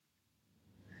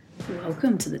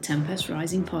Welcome to the Tempest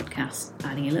Rising podcast,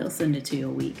 adding a little thunder to your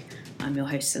week. I'm your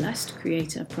host Celeste,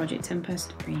 creator of Project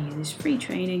Tempest, bringing you this free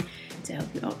training to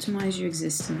help you optimize your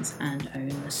existence and own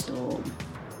the storm.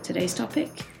 Today's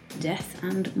topic, death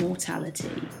and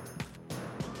mortality.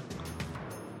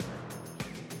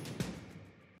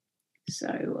 So,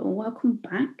 welcome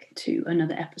back to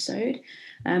another episode.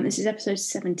 This is episode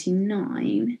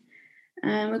 79,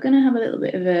 and we're going to have a little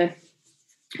bit of a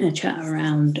chat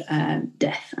around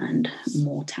death and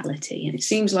mortality. And it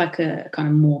seems like a kind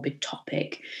of morbid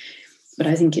topic, but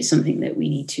I think it's something that we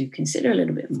need to consider a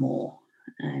little bit more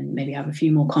and maybe have a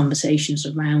few more conversations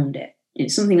around it.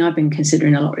 It's something I've been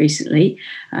considering a lot recently,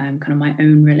 kind of my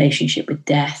own relationship with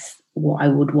death, what I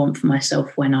would want for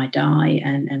myself when I die,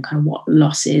 and kind of what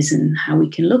loss is and how we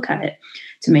can look at it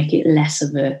to make it less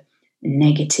of a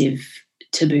negative,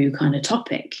 taboo kind of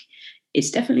topic. It's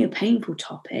definitely a painful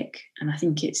topic, and I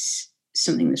think it's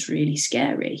something that's really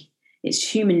scary. It's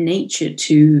human nature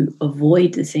to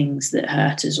avoid the things that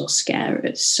hurt us or scare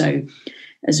us. So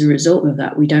as a result of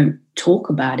that, we don't talk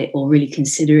about it or really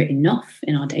consider it enough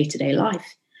in our day-to-day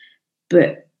life.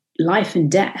 But life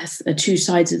and death are two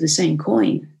sides of the same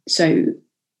coin. So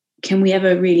can we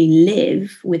ever really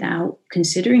live without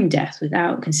considering death,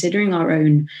 without considering our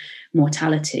own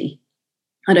mortality?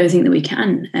 I don't think that we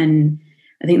can. And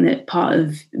I think that part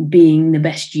of being the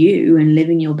best you and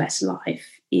living your best life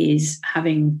is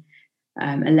having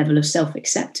a level of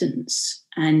self-acceptance.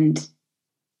 And,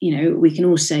 you know, we can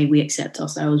all say we accept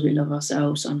ourselves, we love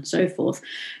ourselves, so on and so forth.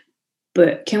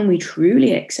 But can we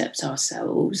truly accept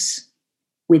ourselves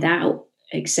without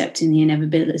accepting the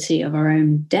inevitability of our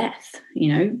own death,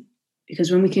 you know?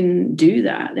 Because when we can do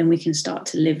that, then we can start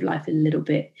to live life a little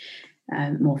bit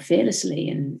more fearlessly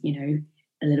and, you know,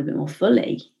 a little bit more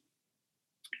fully.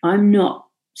 I'm not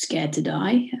scared to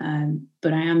die,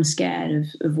 but I am scared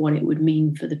of what it would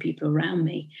mean for the people around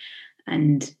me.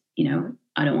 And, you know,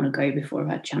 I don't want to go before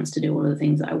I've had a chance to do all of the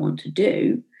things that I want to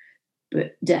do.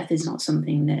 But death is not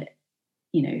something that,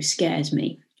 you know, scares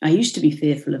me. I used to be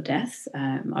fearful of death.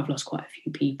 I've lost quite a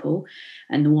few people.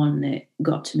 And the one that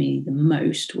got to me the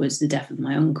most was the death of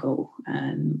my uncle.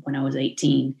 When I was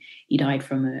 18, he died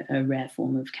from a rare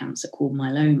form of cancer called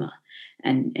myeloma.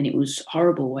 And it was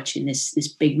horrible watching this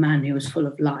big man who was full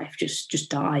of life just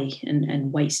die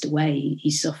and waste away.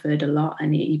 He suffered a lot,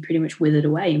 and he pretty much withered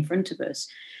away in front of us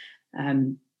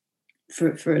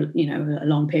for you know, a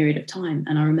long period of time.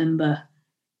 And I remember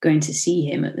going to see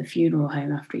him at the funeral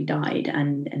home after he died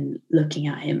and looking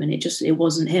at him, and it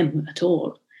wasn't him at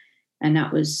all. And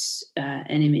that was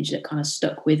an image that kind of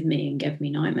stuck with me and gave me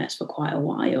nightmares for quite a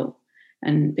while.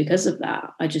 And because of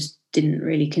that, I just didn't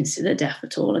really consider death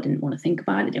at all. I didn't want to think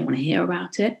about it. I didn't want to hear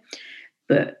about it.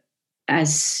 But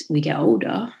as we get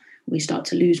older, we start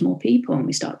to lose more people and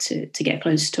we start to get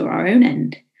closer to our own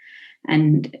end.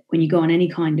 And when you go on any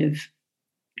kind of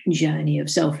journey of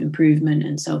self-improvement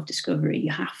and self-discovery,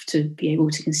 you have to be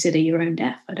able to consider your own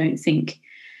death. I don't think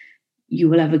you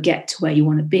will ever get to where you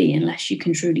want to be unless you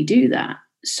can truly do that.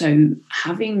 So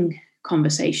having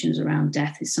conversations around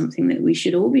death is something that we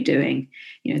should all be doing.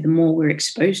 You know, the more we're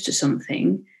exposed to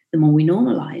something, the more we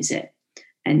normalize it.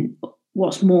 And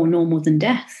what's more normal than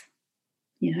death?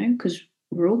 You know, because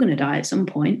we're all going to die at some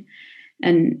point.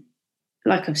 And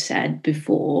like I've said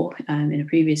before in a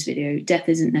previous video, death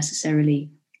isn't necessarily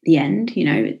the end. You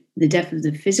know, the death of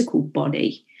the physical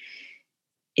body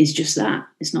is just that.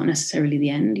 It's not necessarily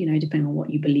the end, you know, depending on what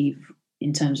you believe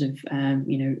in terms of,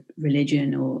 you know,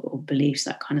 religion or beliefs,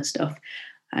 that kind of stuff.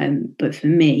 But for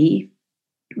me,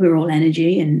 we're all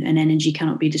energy, and energy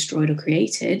cannot be destroyed or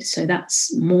created. So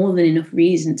that's more than enough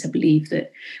reason to believe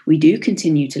that we do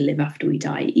continue to live after we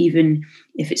die, even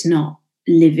if it's not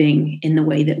living in the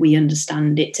way that we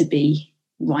understand it to be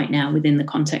right now within the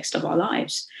context of our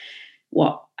lives.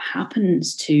 What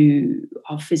happens to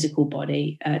our physical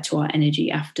body, to our energy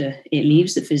after it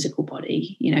leaves the physical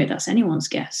body, you know, that's anyone's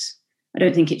guess. I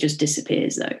don't think it just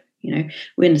disappears, though. You know,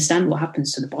 we understand what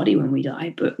happens to the body when we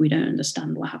die, but we don't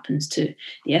understand what happens to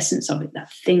the essence of it,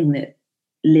 that thing that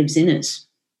lives in us,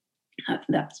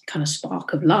 that kind of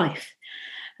spark of life.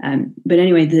 But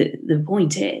anyway, the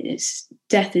point is,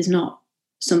 death is not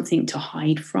something to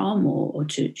hide from or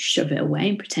to shove it away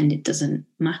and pretend it doesn't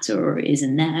matter or it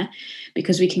isn't there,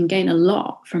 because we can gain a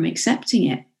lot from accepting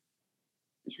it.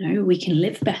 You know, we can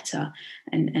live better,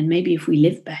 and maybe if we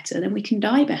live better, then we can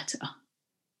die better.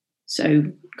 So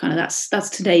kind of that's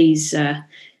today's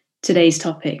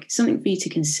topic, something for you to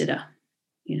consider,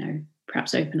 you know,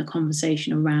 perhaps open a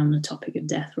conversation around the topic of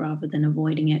death rather than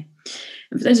avoiding it.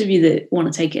 And for those of you that want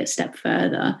to take it a step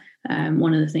further,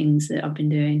 one of the things that I've been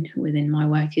doing within my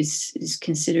work is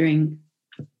considering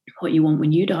what you want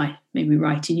when you die. Maybe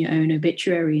writing your own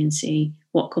obituary and see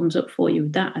what comes up for you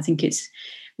with that. I think it's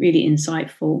really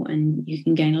insightful and you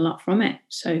can gain a lot from it.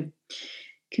 So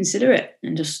consider it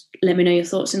and just let me know your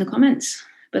thoughts in the comments.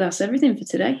 But that's everything for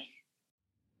today.